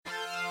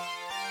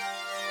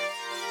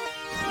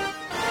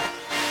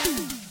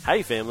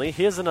Hey family,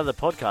 here's another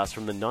podcast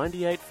from the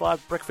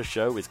 98.5 Breakfast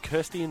Show with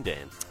Kirsty and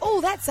Dan. Oh,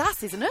 that's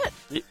us, isn't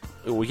it?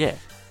 Oh, yeah.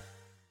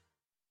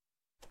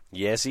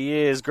 Yes, he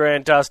is.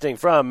 Grant Dusting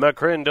from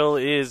McCrindle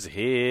is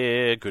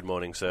here. Good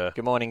morning, sir.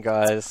 Good morning,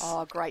 guys.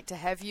 Oh, great to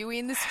have you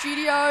in the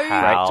studio.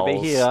 Great to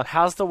be here.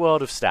 How's the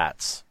world of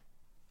stats?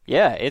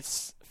 Yeah,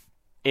 it's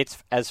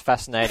as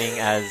fascinating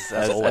as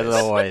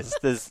always.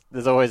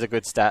 There's always a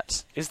good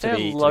stat. Is to there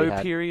be low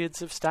had.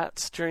 periods of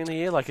stats during the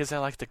year? Like, is there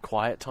like the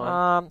quiet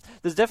time?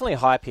 There's definitely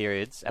high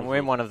periods, and we're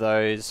in one of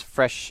those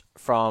fresh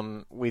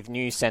with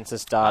new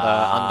census data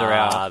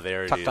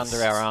tucked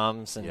under our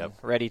arms and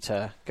ready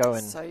to go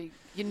and So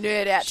you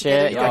nerd out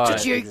share. together.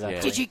 You go,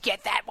 Exactly. did you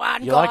get that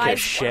one, You're guys? like a What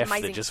chef that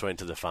amazing- just went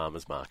to the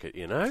farmer's market,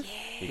 you know?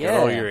 You Yeah. got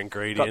all your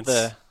ingredients.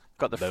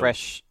 Got the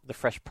fresh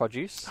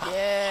produce.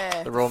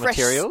 Yeah, The raw fresh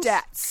materials.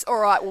 Stats. All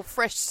right. Well,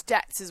 fresh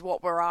stats is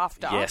what we're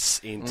after. Yes,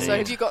 indeed. So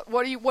have you got?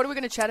 What are we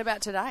going to chat about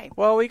today?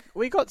 Well,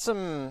 we got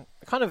some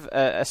kind of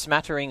a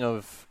smattering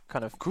of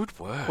kind of Good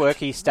word.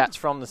 quirky stats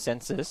from the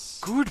census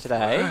Good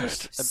today. word.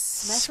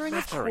 Smattering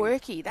of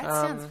quirky. That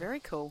sounds very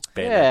cool.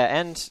 Yeah,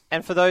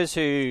 and for those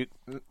who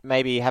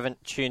maybe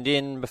haven't tuned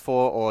in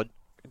before or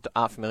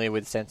aren't familiar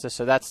with census,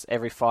 so that's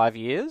every 5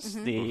 years,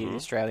 the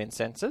Australian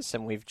census,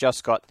 and we've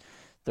just got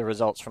the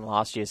results from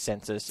last year's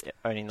census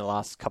only in the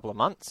last couple of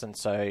months, and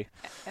so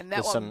And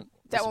that there's one,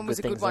 some was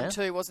a good good things one there.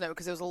 too, wasn't it?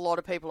 Because there was a lot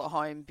of people at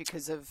home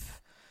because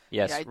of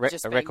yes, you know,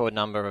 just a being- record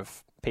number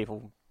of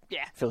people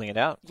filling it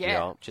out.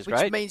 Yeah, which is which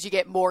great. means you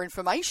get more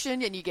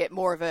information and you get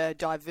more of a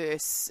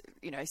diverse,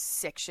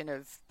 section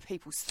of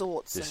people's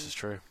thoughts. This is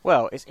true.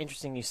 Well, it's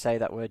interesting you say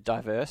that word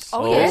diverse.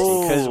 Oh, yes.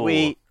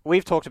 Because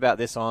we've talked about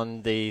this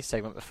on the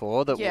segment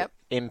before, that Yep.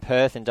 in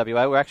Perth, in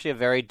WA, we're actually a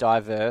very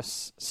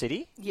diverse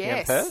city. Yes,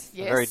 In Perth,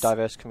 yes. a very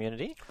diverse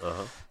community.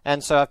 Uh-huh.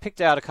 And so I've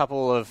picked out a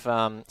couple of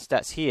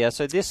stats here.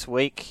 So this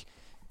week,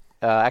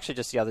 actually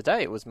just the other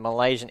day, it was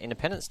Malaysian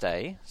Independence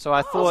Day. So I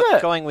was thought,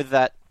 it? going with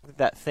that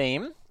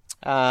theme,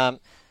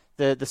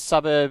 the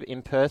suburb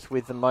in Perth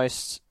with the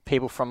most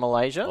people from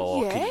Malaysia.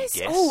 Oh, can you yes.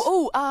 guess?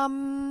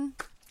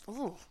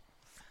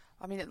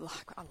 I mean, I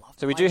love.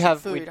 So we do Malaysian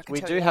have food, I can we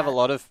tell do you have a that.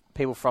 lot of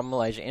people from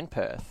Malaysia in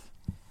Perth.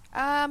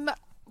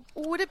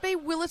 Would it be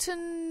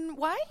Willerton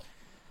Way?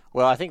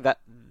 Well, I think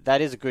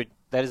that is a good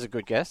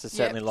guess. There's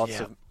certainly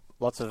Yeah.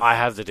 lots of I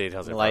have the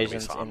details in front of me,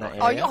 Malaysians so I'm in not that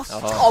gonna area.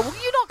 Oh, well,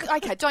 you're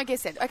not. Okay, don't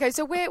guess then. Okay,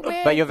 so where?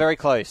 But you're very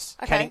close.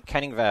 Okay.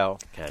 Canning Vale.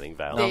 Canning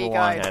Vale. There you Number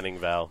go. one. Canning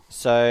Vale.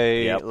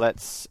 So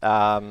let's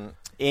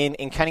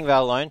in Canning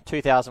Vale alone,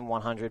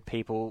 2,100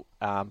 people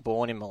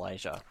born in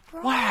Malaysia.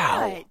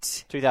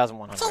 Right.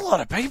 2,100. That's a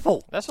lot of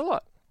people. That's a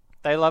lot.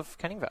 They love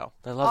Canning Vale.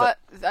 They love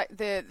it.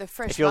 The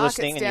fresh If you're markets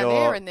listening and down you're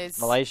there, and there's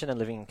Malaysian and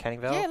living in Canning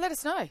Vale, yeah, let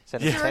us know.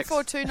 send us a text.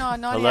 0429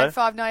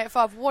 985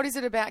 985. What is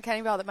it about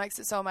Canning Vale that makes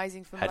it so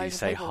amazing for How do you Malaysian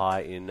say people?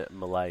 hi in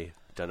Malay?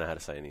 Don't know how to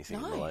say anything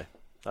in No. Malay.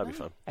 That'd be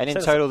fun. And in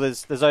Send us total,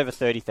 there's over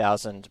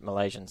 30,000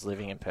 Malaysians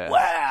living in Perth.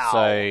 Wow.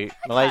 So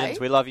Malaysians,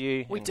 we love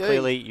you. We and do.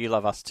 Clearly, you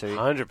love us too.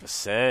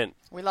 100%.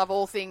 We love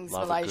all things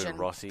Love a Malaysian. good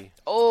Rossi.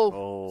 Oh,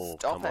 Oh,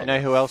 stop come it. You know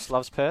who else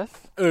loves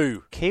Perth?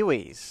 Ooh.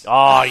 Kiwis.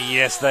 Oh,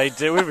 yes, they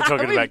do. We've been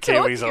talking We've about been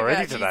Kiwis talking already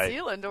about New today.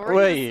 Zealand We?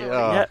 already.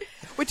 Oh. Yeah.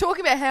 We're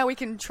talking about how we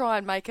can try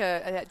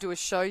and do a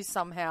show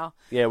somehow.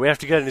 Yeah, we have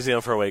to go to New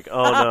Zealand for a week.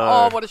 Oh, no.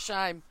 Oh, what a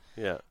shame.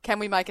 Yeah. Can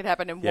we make it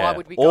happen, and Yeah. why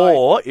would we go?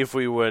 Or if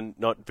we were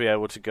not be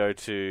able to go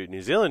to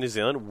New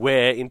Zealand,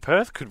 where in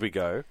Perth could we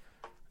go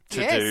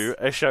to Yes. do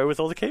a show with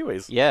all the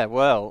Kiwis? Yeah,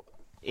 well,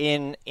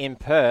 in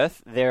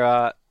Perth, there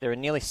are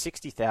nearly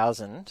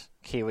 60,000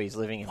 Kiwis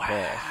living in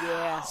Perth.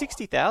 Yeah.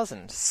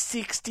 60,000.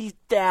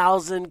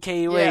 60,000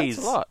 Kiwis. Yeah, It's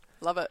a lot.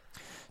 Love it.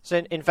 So,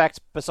 in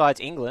fact, besides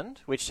England,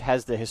 which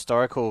has the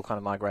historical kind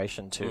of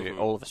migration to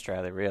all of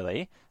Australia,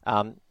 really,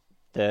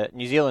 the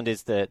New Zealand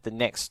is the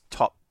next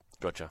top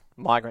Gotcha.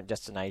 migrant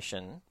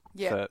destination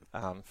Yeah.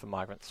 for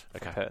migrants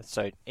from Okay. Perth.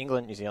 So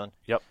England, New Zealand.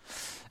 Yep.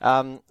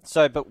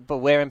 But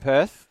where in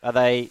Perth are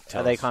they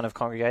Tell us. kind of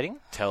congregating?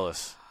 Tell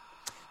us.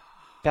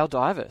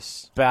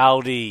 Baldivis.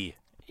 Baldy.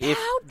 If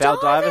Baldivis!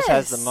 Baldivis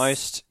has the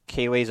most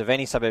Kiwis of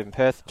any suburb in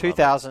Perth,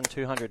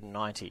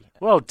 2,290.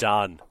 Well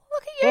done.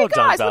 Look at you Well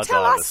done, guys. Well,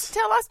 Baldivis.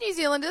 tell us, New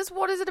Zealanders,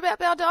 what is it about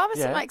Baldivis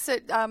Yeah. that makes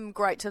it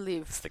great to It's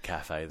live? the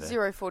cafe there.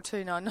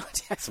 0429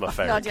 It's my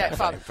favourite cafe in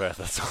 98.5. Perth.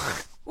 That's all.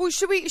 Well,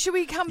 should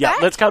we come Yeah,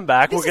 back? let's come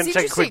back. This We're going to is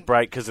take a quick interesting.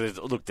 break because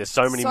there's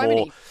so many So more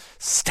many.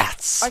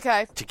 stats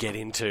Okay. to get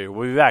into.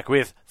 We'll be back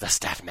with the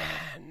Stat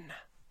Man.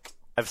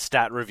 Have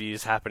stat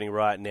reviews happening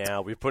right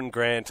now. We're putting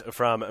Grant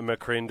from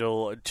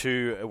McCrindle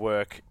to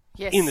work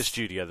Yes. in the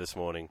studio this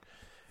morning.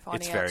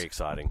 Finding It's out very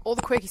exciting. all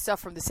the quirky stuff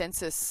from the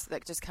census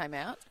that just came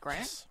out,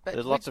 Grant. But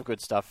There's lots of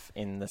good stuff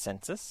in the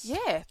census.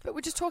 Yeah, but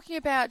we're just talking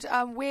about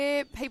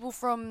where people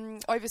from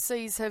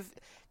overseas have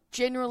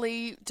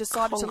generally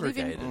decided to live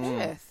in Congregated.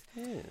 Perth.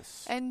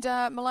 Yes. And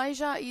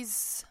Malaysia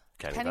is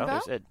Canning Canning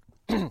Vale. Vale?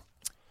 Said-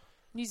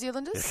 New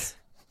Zealanders.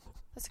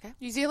 That's okay.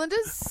 New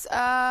Zealanders,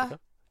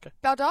 Okay.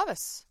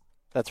 Baldivis.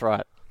 That's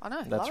right. I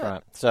know. That's love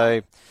right.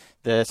 So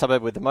the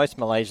suburb with the most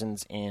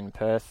Malaysians in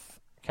Perth,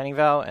 Canning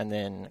Vale, and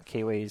then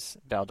Kiwis,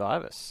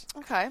 Baldivis. It.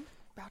 Okay.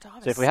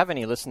 Baldivis. So if we have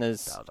any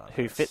listeners Baldivis.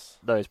 who fit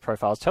those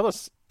profiles, tell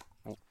us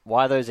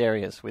why those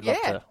areas. We'd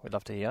Yeah.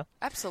 love to hear.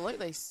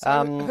 Absolutely.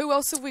 So who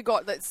else have we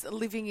got that's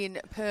living in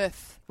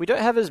Perth? We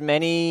don't have as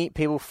many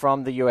people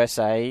from the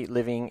USA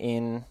living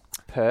in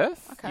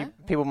Perth. Okay.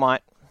 People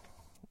might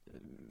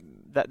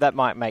that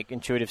might make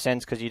intuitive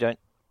sense because you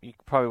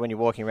probably when you're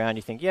walking around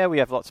you think, yeah, we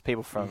have lots of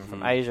people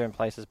from Asia and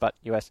places, but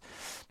US.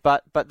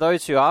 But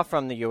those who are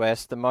from the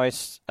US, the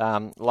most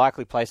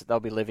likely place that they'll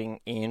be living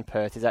in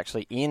Perth is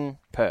actually in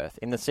Perth,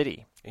 in the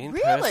city. In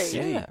Really? Perth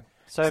City. Yeah.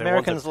 So they want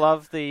Americans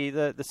love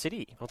the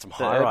city. Want some the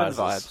high urban rises.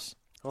 vibes.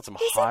 Want some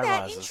Isn't high that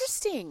rises.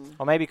 interesting?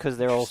 Or maybe because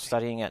they're all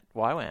studying at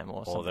YWAM or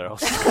Or something. they're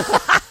also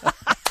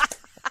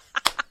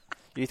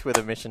Youth with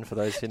a Mission, for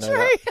those who know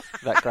True.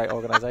 that great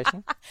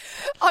organisation.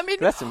 I mean,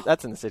 That's in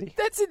the city.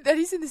 that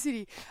is in the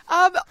city.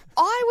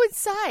 I would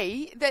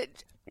say that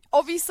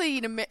obviously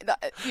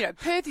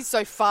Perth is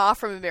so far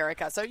from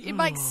America, so it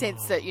makes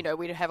sense that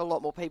we'd have a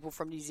lot more people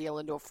from New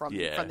Zealand or from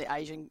the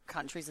Asian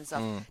countries and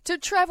stuff to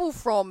travel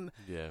from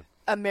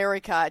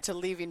America to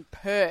live in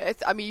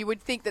Perth. I mean, you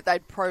would think that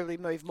they'd probably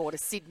move more to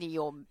Sydney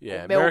or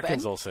Melbourne.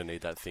 Americans also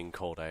need that thing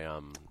called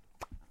a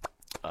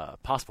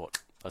passport.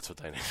 That's what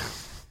they need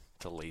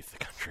to leave the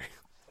country.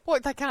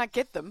 What, they can't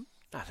get them?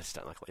 I just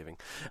don't like leaving.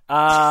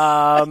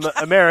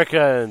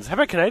 Americans. How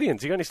about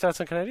Canadians? You got any stats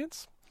on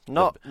Canadians?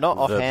 Not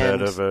offhand.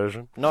 The better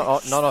version. Not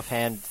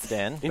offhand,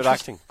 Dan.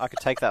 Interesting. But I could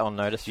take that on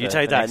notice. You for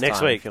take that next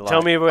time, week. if you like.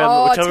 Tell me where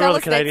tell the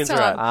us Canadians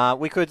next are time. at.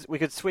 We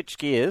could switch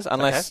gears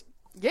unless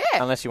Yeah.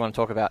 unless you want to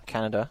talk about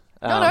Canada.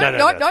 No, no, no,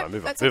 that's fine. Move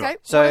on, that's move on. okay.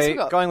 What else we So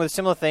got? going with a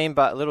similar theme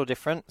but a little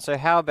different. So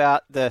how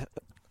about the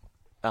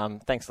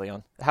thanks,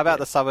 Leon. How about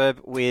the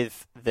suburb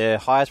with the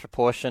highest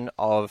proportion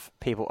of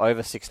people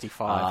over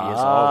 65 years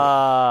old?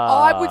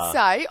 I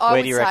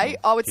would do you reckon?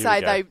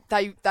 say Here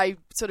we they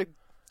sort of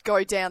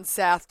go down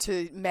south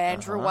to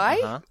Mandurah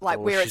way, like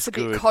Oh, where she's it's a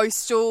bit good.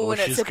 coastal Oh, and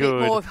it's she's a bit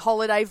good. more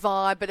holiday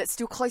vibe, but it's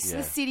still close to Yeah.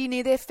 the city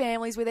near their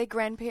families where their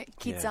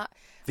grandkids Yeah. are.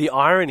 The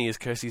irony is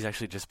Kirsty's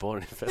actually just bought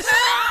an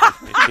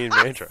investment in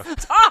Mandurah.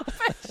 Stop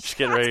it! She's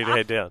getting ready to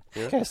head down.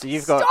 Yeah? Kirsty,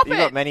 you've Stop got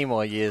it! many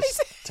more years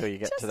till you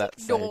get Just to that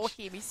ignore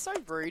stage. him. He's so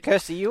rude.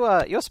 Kirsty,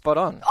 you're spot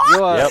on.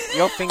 Yep.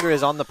 Your finger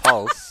is on the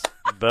pulse.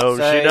 Boom,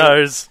 So- she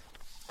knows.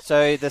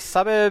 So the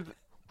suburb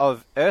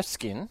of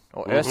Erskine,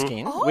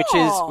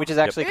 which is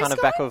actually kind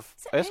of back of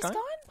Is it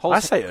Erskine? Hull's, I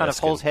say kind of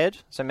Erskine. Hull's Head,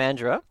 so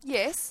Mandurah.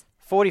 Yes.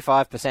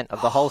 45%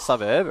 of the whole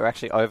suburb are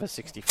actually over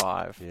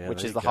 65, Yeah, which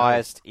there is you the go.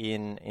 highest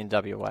in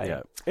WA. Yeah.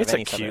 of It's a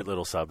any cute suburb.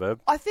 little suburb.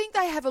 I think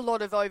they have a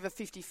lot of over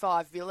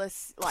 55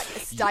 villas, like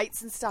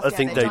estates and stuff. I down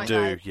think there, they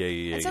don't do. They?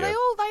 Yeah. And so they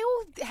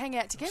all hang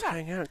out together. Just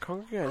hang out,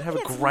 congregate, and I have a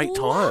think it's great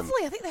time. Lovely.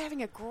 I think they're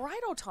having a great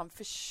old time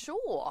for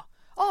sure.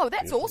 Oh,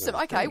 that's awesome.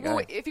 Okay, you well,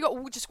 go. if you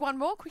got just one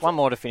more, quickly. One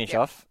more to finish Yep,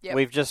 off. yep.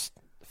 We've just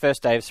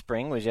first day of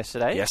spring was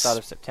yesterday, Yes. start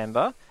of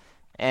September,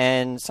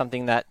 and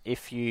something that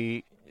if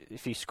you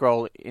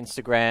scroll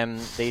Instagram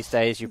these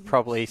days, you've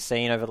probably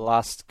seen over the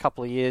last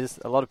couple of years,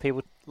 a lot of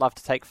people love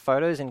to take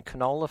photos in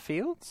canola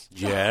fields,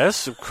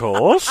 Yes, of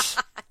course.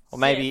 or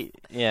maybe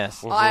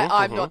yes,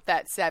 I'm not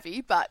that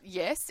savvy, but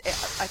yes.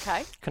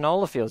 Okay.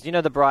 canola fields. You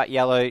know the bright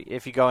yellow.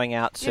 If you're going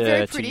out Yeah,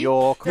 very to pretty.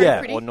 York Very Yeah.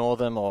 pretty. or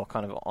Northam or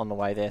kind of on the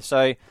way there,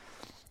 so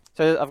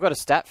I've got a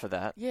stat for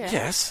that. Yeah.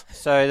 Yes.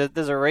 So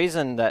there's a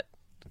reason that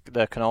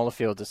the canola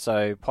fields are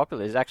so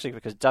popular. It's actually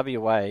because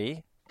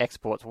WA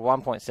exports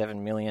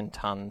 1.7 million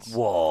tonnes,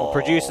 Whoa. or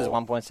produces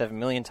 1.7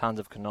 million tonnes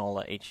of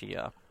canola each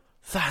year.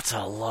 That's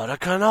a lot of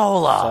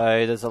canola.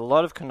 So there's a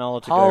lot of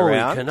canola to go Holy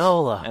around.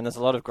 canola. And there's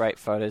a lot of great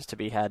photos to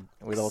be had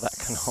with all that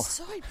canola.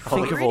 So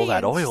Think of all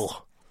that pretty and-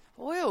 oil.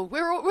 Oil.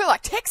 We're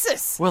like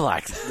Texas. We're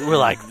like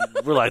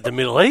the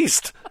Middle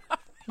East.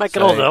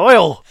 Making So- all the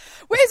oil.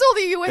 Where's all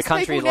the US The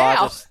country's people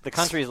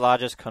now?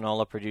 largest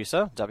canola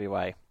producer,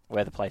 WA.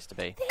 We're the place to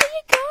be. There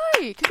you go.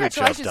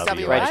 Congratulations, Good job,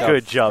 WA. Great job.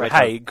 Good job. Great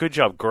Hey, good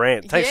job,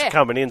 Grant. Thanks Yeah. for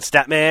coming in,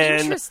 Statman.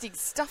 Interesting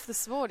stuff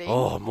this morning.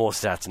 Oh, more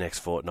stats next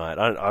fortnight.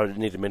 I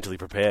need to mentally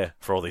prepare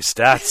for all these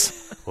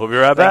stats. We'll be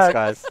right Thanks, back.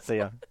 guys. See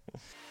ya.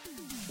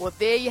 Well,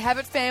 there you have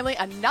it, family.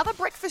 Another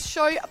Breakfast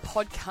Show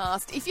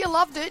podcast. If you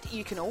loved it,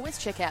 you can always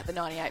check out the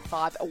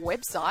 98.5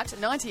 website,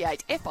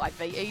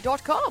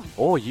 98five.com.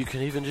 Or you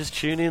can even just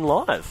tune in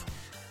live.